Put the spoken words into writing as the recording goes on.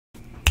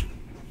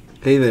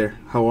Hey there,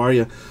 how are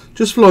you?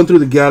 Just flowing through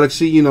the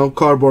galaxy, you know,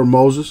 cardboard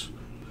Moses.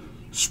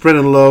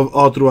 Spreading love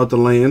all throughout the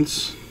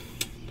lands.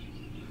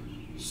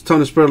 It's time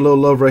to spread a little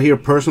love right here,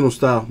 personal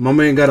style. My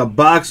man got a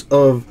box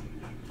of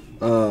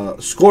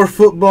Score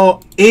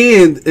football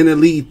and an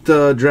Elite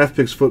Draft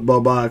Picks football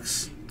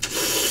box.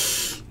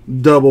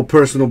 Double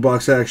personal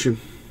box action.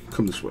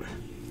 Come this way.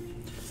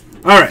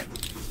 Alright.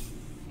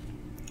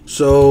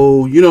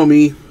 So, you know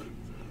me,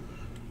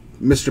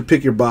 Mr.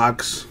 Pick Your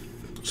Box.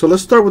 So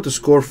let's start with the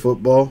Score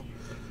football.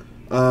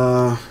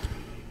 Well,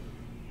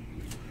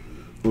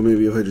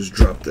 maybe if I just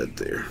drop that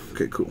there.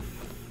 Okay, cool.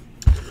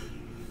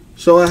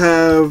 So I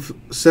have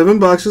 7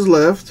 boxes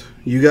left.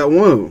 You got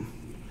one of them.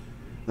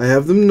 I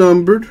have them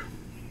numbered.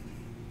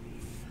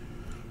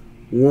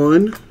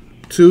 1,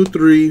 2,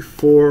 3,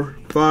 4,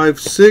 5,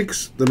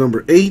 6. The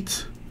number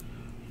 8.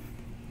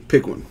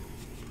 Pick one.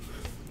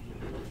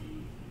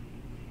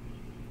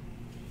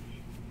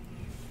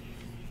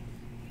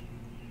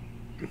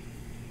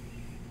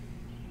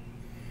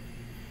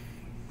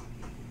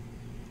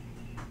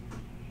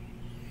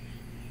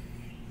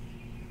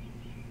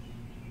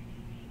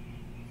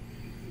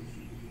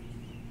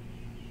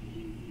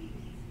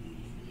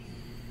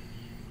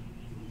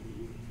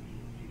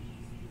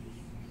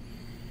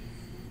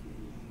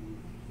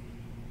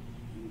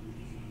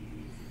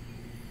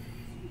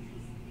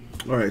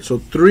 Alright, so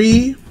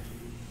 3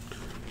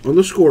 on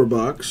the Score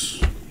box.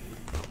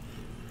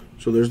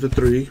 So there's the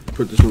 3.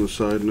 Put this on the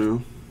side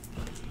now.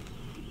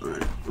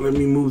 Alright, let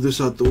me move this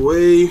out the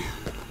way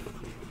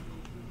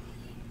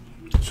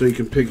so you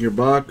can pick your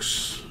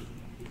box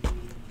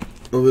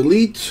of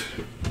Elite.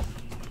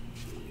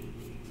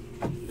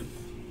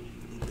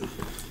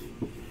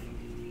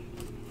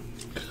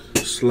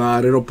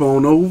 Slide it up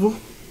on over.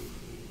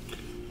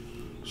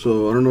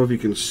 So I don't know if you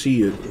can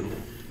see it.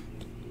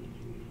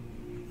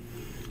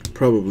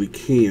 Probably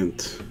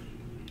can't,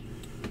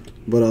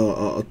 but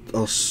I'll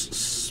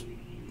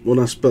well,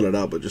 not spell it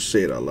out, but just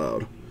say it out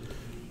loud.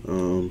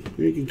 You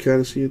can kind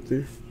of see it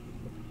there.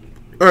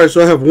 All right,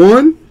 so I have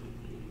 1,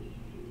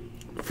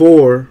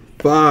 4,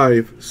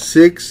 5,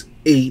 6,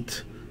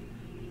 8,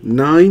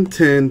 9,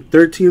 10,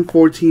 13,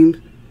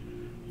 14,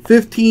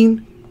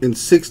 15, and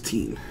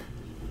 16.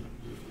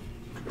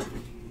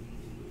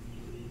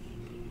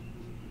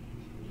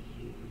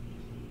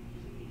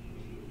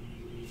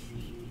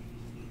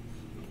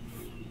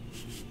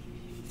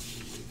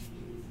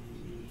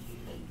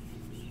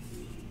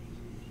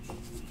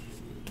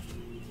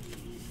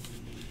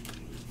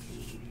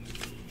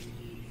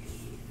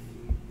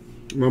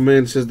 My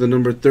man says the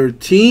number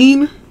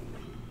 13.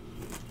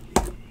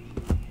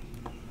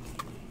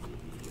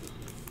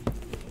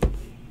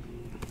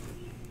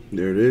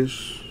 There it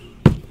is.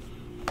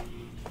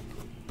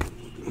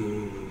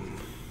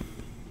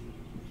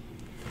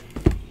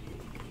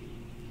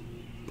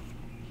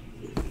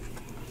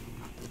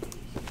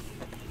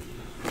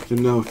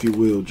 And now, if you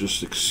will,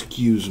 just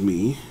excuse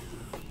me.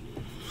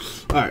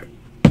 Alright.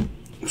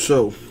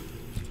 So,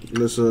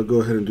 let's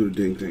go ahead and do the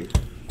ding thing.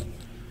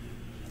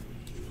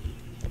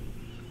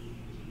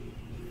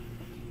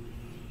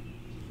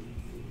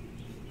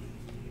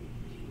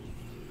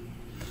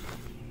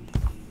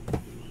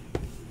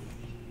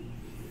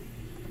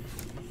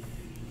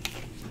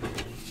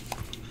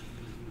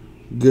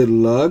 Good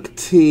luck,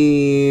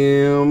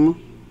 Tim.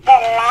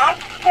 Good luck,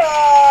 Tim.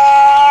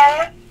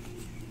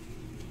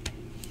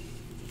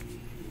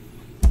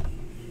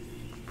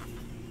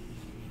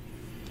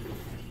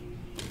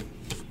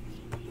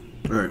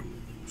 Alright,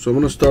 so I'm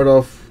going to start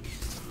off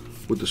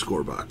with the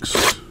Score box.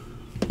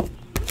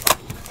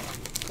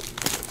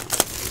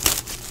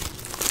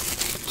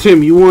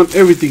 Tim, you want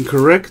everything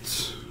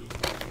correct?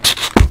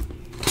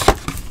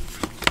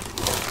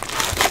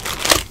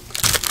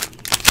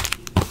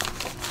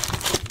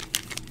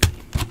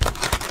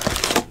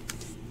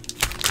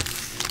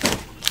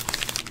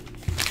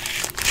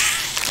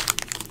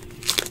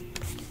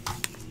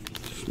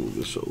 Move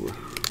this over.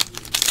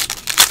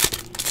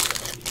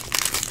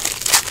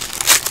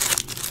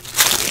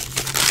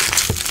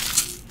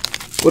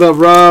 What up,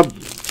 Rob?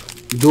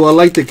 Do I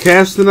like the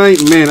Cavs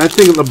tonight? Man, I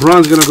think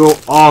LeBron's gonna go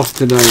off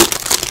tonight.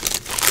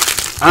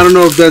 I don't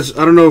know if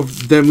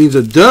that means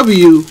a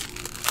W,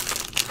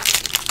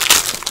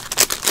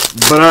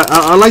 but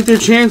I like their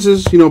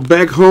chances. You know,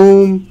 back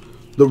home,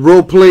 the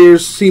role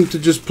players seem to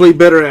just play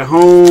better at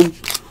home.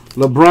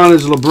 LeBron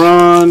is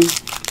LeBron.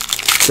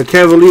 The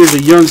Cavaliers are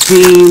a young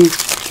team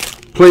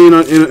playing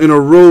in a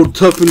road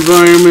tough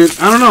environment.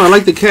 I don't know. I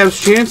like the Cavs'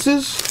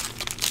 chances,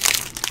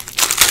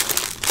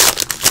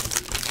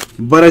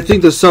 but I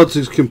think the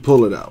Celtics can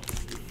pull it out.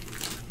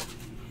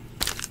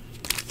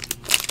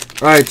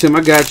 All right, Tim,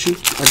 I got you.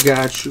 I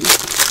got you.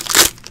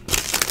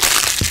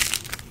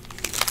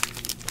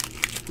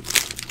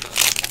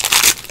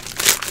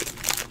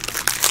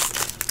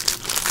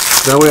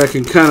 That way I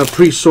can kind of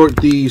pre-sort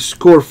the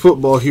Score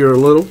football here a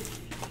little,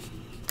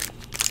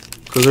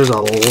 because there's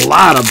a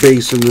lot of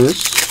base in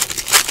this.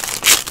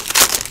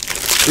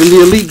 In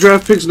the Elite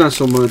Draft Picks, not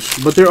so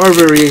much, but there are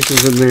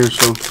variations in there,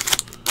 so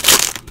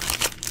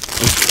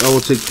I will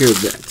take care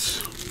of that.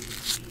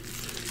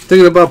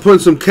 Thinking about putting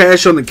some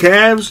cash on the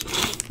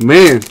Cavs?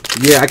 Man,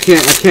 yeah, I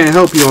can't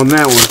help you on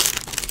that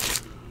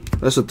one.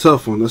 That's a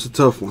tough one. That's a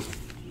tough one.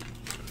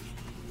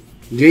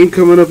 Game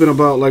coming up in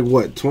about like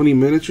what, 20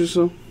 minutes or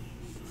so?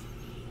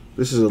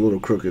 This is a little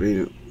crooked,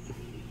 ain't it?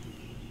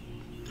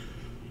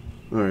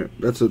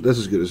 Alright, that's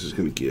as good as it's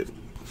gonna get.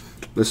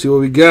 Let's see what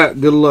we got.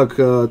 Good luck,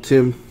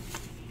 Tim.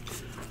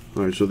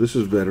 Alright, so this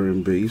is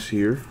veteran base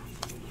here.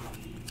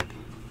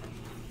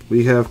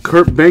 We have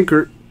Kurt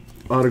Benkert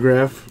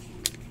autograph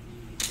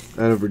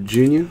out of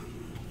Virginia.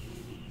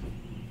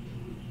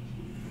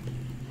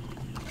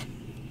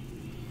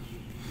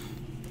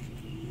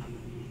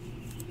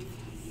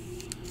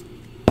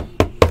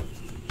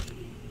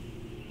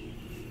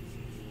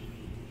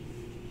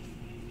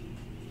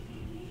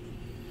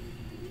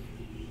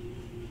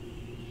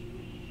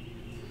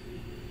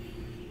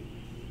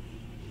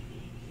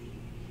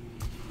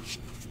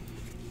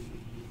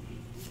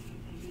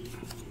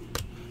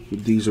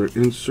 These are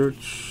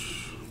inserts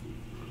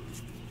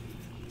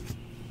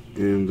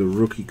and the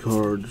rookie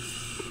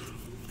cards.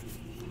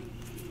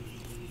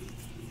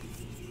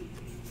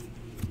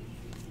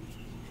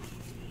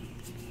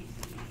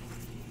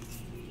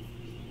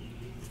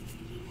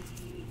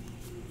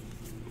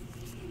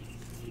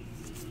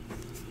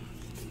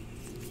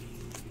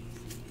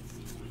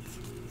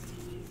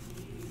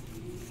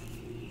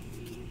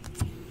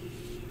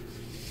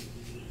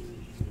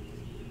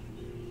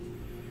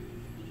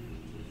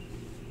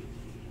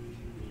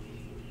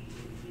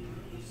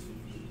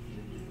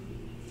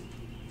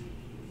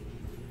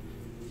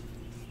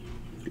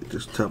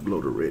 This top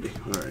loader ready.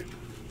 Alright.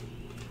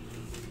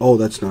 Oh,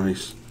 that's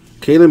nice.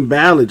 Kalen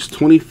Ballage,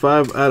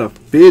 25 out of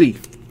 50.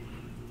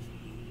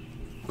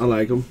 I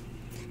like him.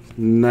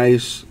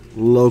 Nice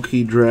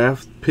low-key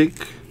draft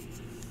pick.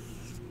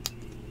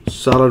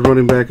 Solid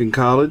running back in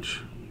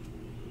college.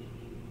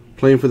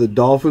 Playing for the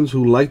Dolphins,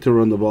 who like to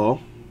run the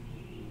ball.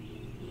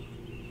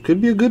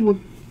 Could be a good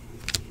one.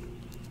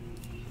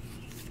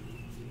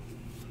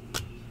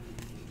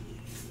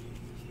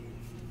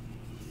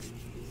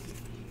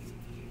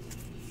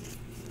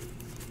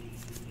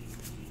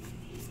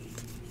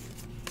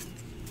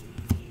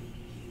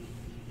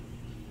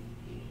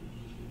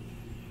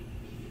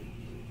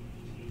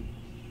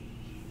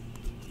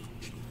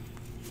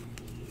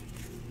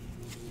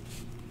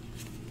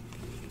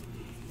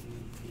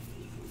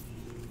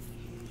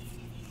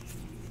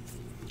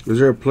 Is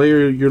there a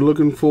player you're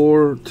looking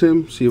for,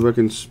 Tim? See if I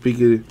can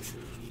speak it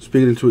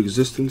into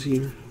existence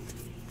here.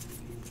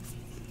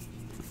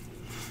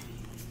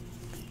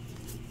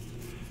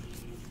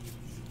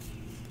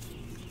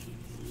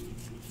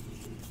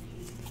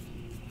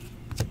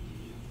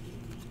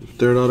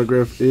 Third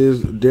autograph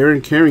is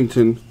Darren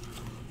Carrington,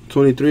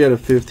 23 out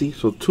of 50.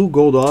 So 2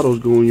 gold autos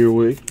going your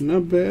way.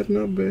 Not bad,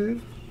 not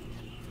bad.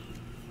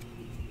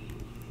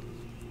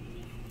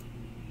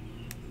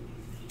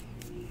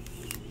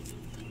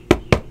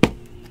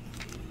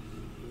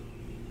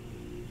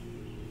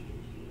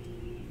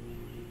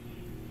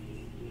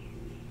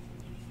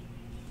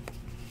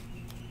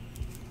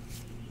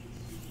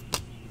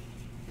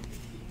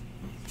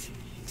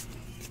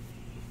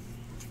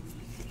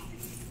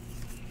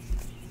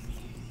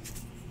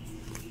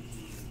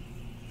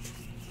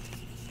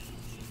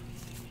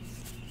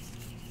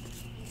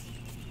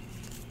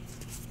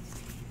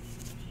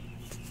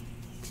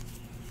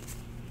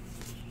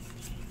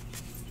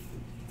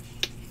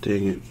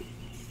 Dang it.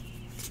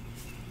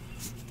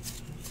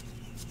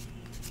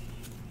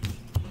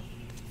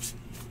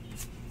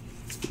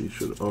 These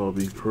should all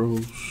be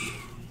pros.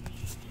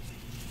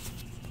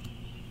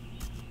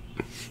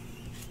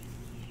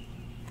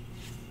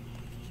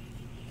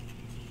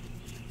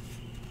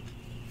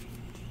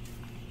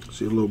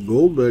 See a little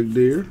gold back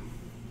there.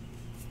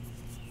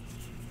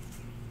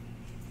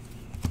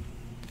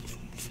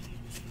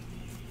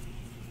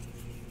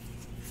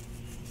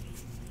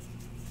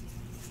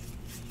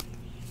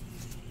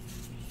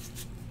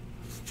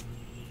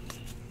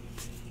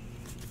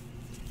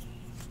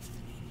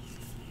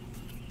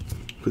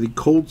 For the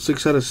Colts,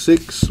 6 out of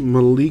 6,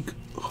 Malik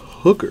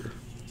Hooker.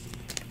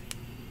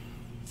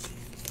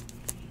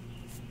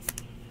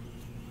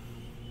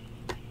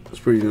 That's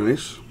pretty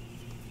nice.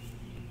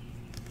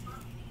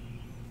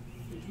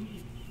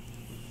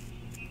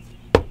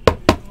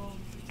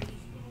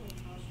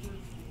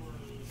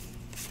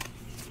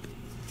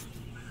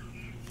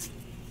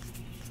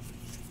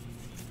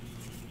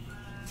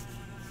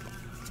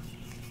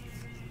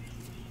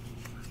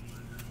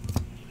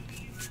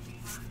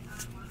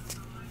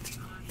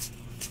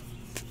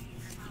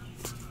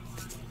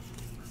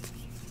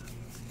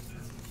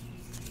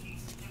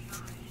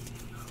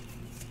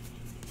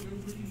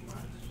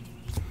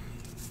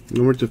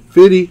 Number to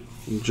 50,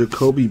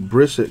 Jacoby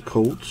Brissett,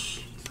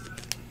 Colts.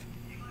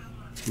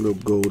 A little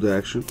gold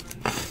action.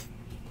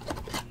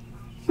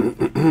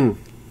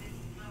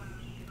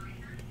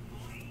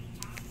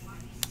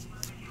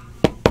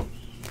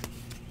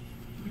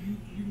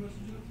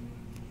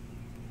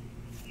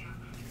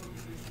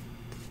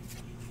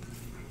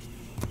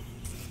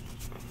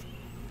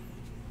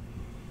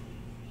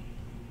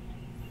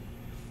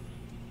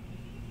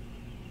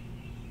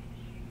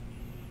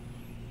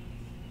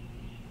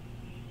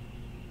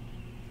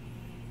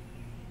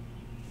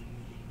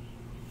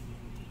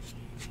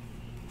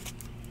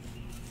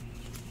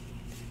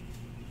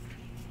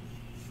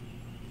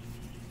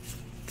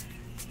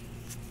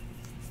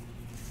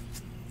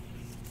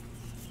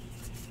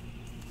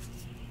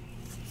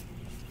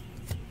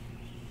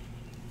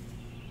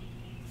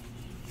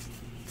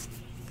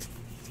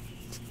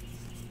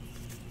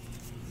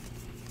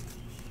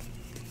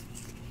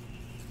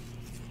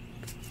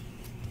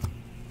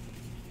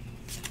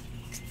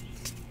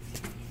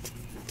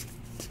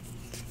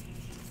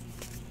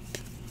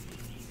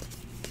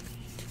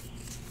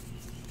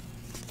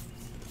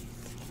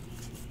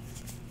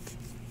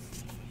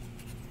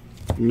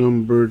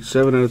 Numbered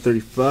 7 out of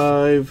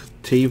 35,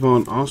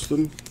 Tavon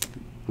Austin,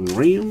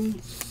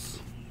 Rams.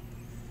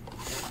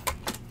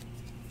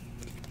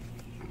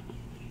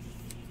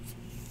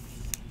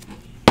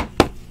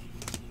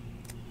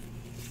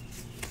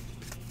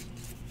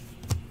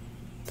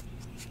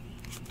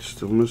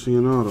 Still missing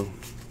an auto.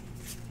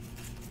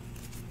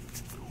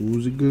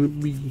 Who's it gonna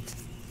be?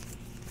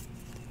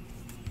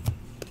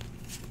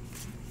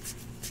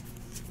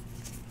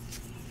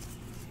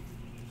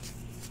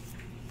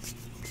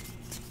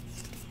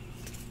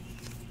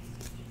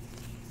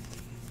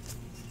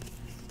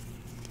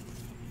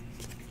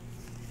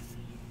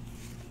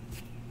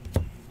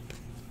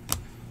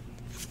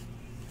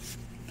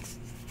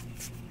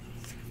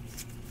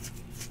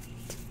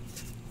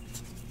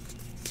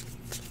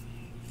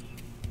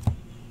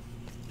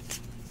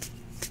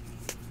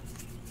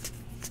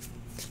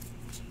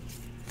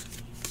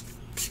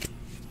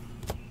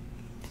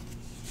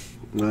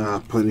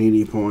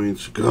 Panini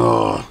points.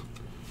 God.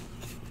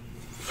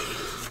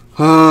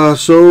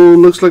 So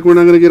looks like we're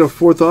not gonna get a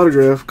fourth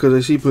autograph because I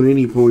see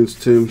Panini points,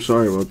 Tim.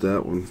 Sorry about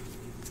that one.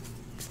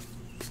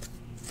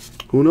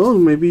 Who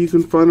knows? Maybe you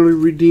can finally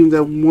redeem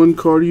that one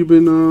card you've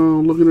been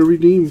looking to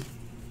redeem.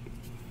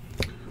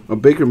 A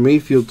Baker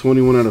Mayfield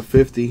 21 out of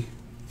 50.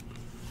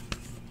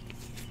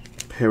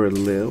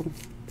 Parallel.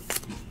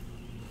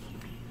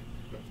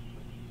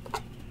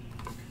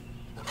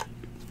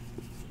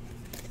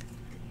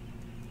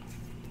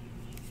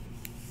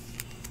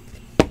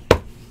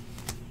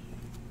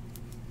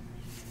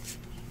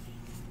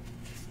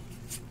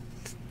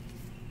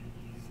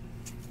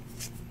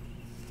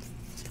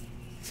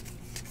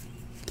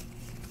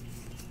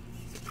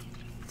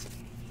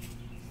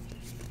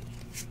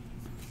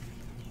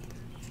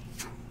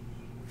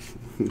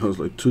 That was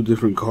like two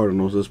different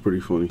Cardinals. That's pretty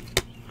funny.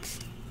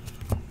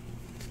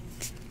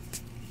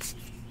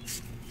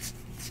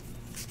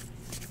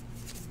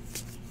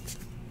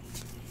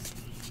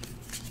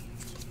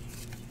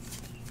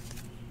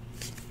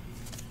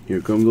 Here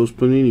come those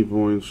Panini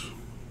points.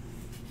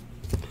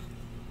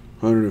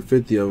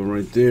 150 of them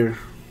right there.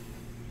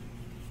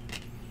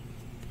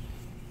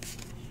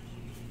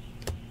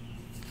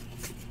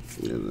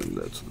 And then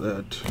that's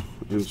that.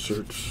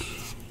 Inserts.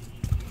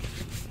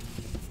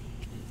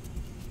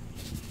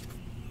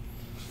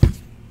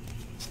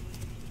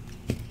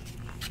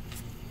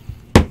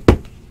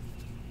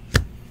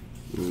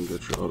 And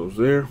got your autos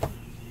there.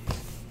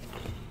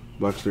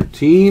 Box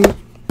 13. See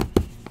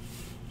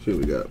what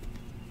we got.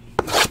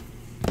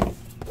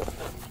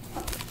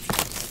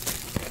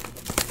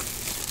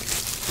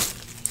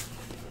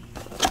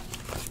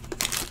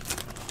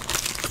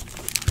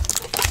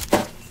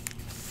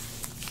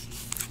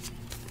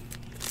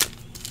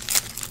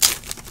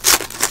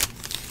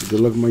 Good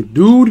luck, my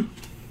dude.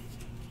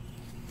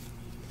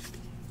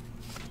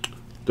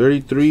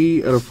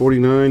 33 out of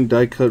 49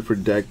 die cut for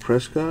Dak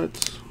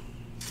Prescott.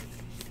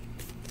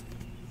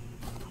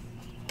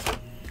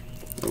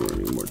 I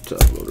need more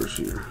top loaders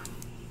here.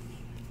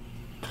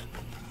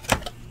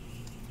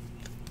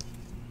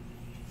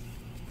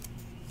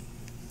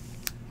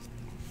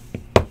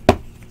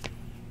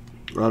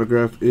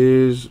 Autograph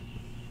is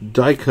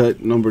die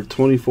cut number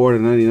 24 out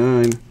of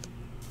 99.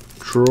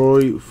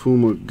 Troy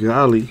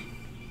Fumagalli.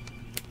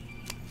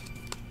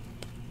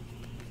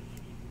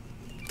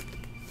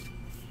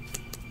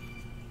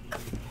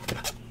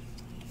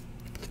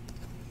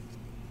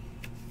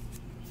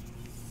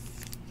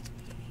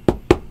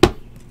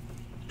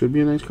 Could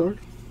be a nice card.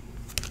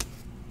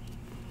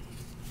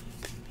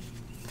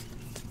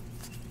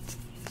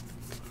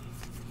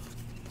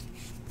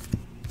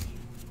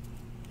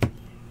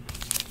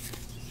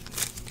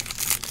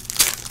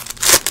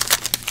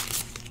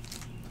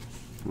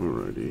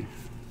 Alrighty.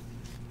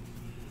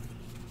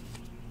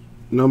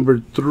 Number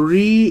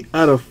 3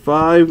 out of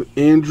 5,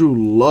 Andrew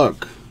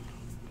Luck.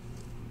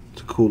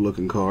 It's a cool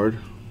looking card.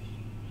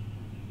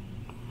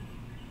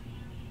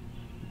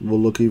 Will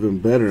look even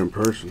better in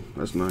person.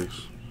 That's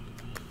nice.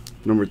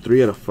 Number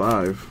 3 out of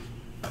 5.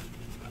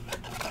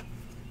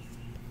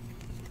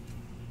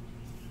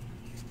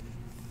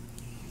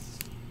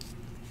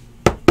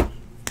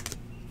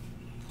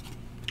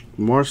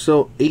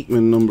 Marcel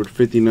Aitman, numbered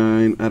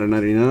 59 out of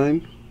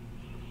 99.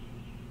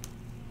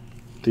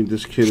 I think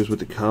this kid is with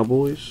the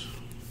Cowboys.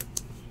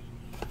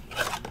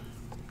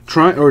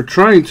 Trying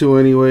to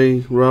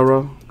anyway,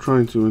 Rara.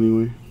 Trying to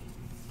anyway.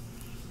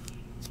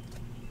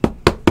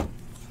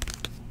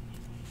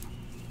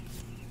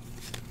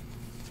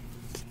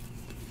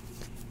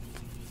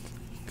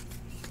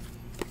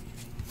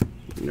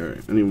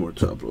 Alright, I need more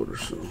top loaders,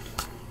 so.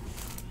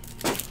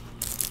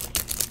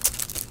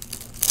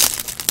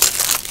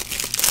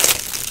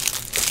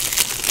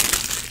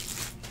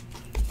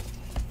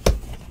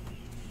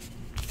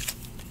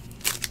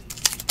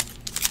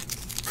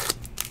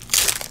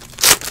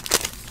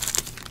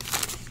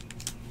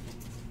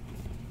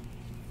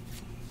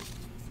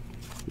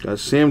 Got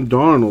Sam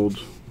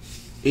Darnold,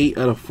 8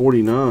 out of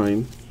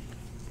 49.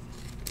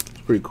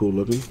 It's pretty cool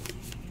looking.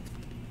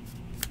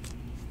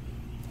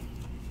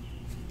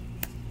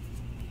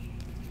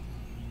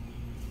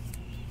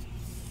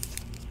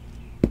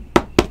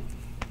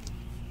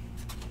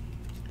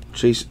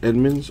 Chase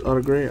Edmonds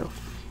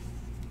autograph.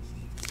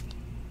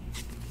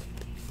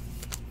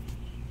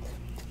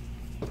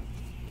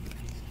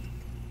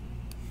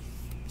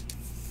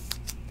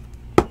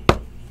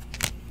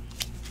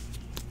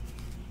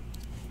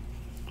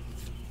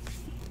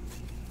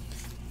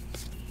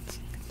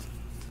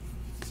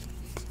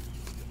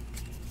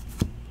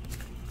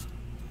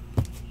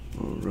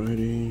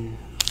 Alrighty,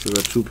 so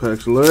got 2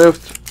 packs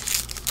left.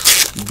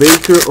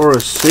 Baker or a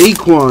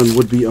Saquon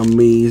would be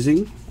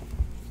amazing.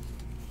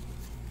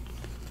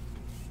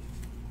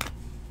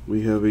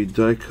 We have a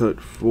die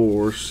cut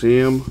for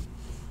Sam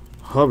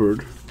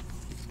Hubbard,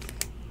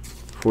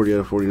 40 out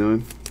of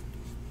 49.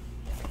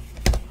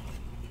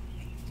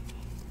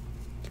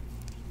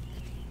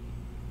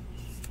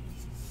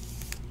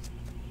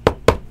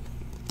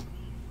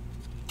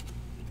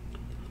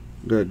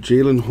 Got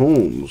Jalen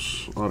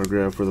Holmes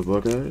autograph for the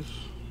Buckeyes.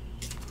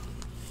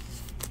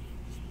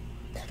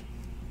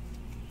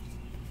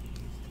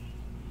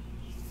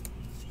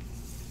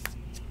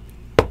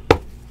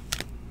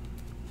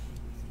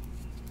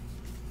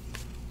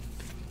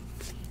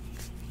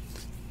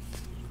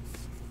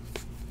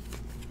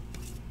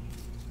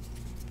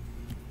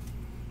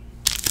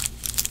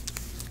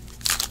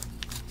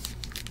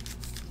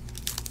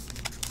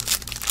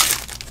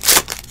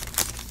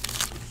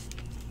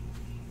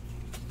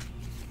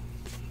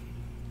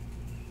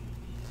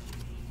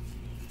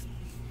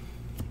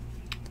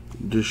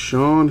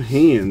 Deshaun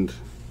Hand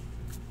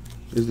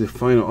is the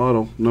final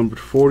auto, numbered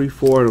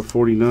 44 out of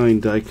 49,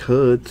 die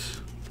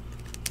cut.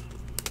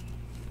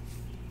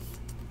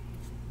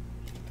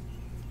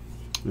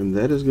 And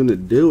that is going to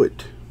do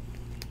it.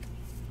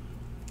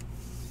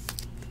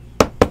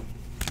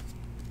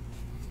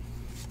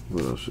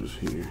 What else is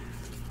here?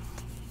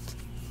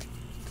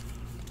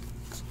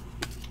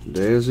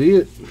 That's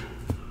it.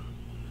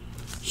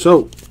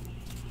 So,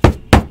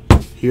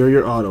 here are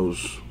your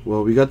autos.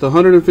 Well, we got the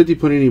 150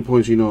 Panini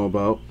points you know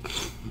about.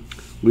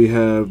 We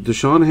have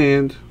Deshaun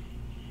Hand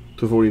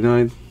to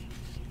 49.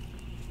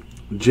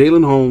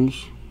 Jalen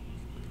Holmes.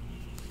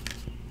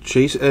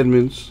 Chase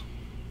Edmonds.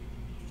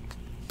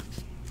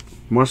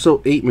 Marcel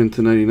Aitman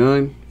to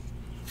 99.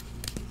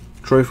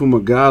 Troy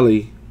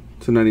Fumagalli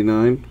to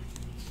 99.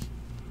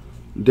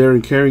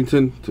 Darren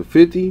Carrington to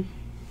 50.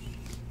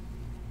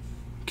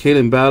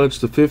 Kalen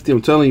Ballage to 50.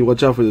 I'm telling you,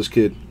 watch out for this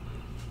kid.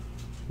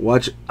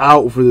 Watch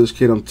out for this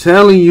kid. I'm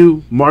telling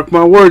you. Mark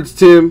my words,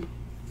 Tim.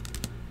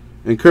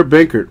 And Kurt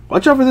Benkert.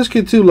 Watch out for this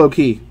kid too,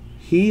 low-key.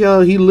 He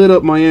lit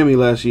up Miami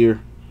last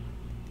year.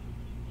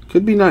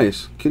 Could be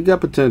nice. Kid got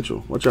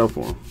potential. Watch out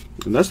for him.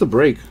 And that's the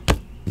break.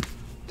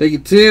 Thank you,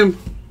 Tim.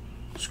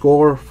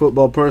 Score,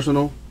 football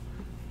personal.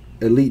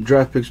 Elite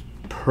draft picks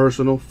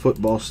personal,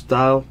 football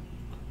style.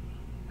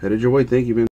 Headed your way. Thank you, man.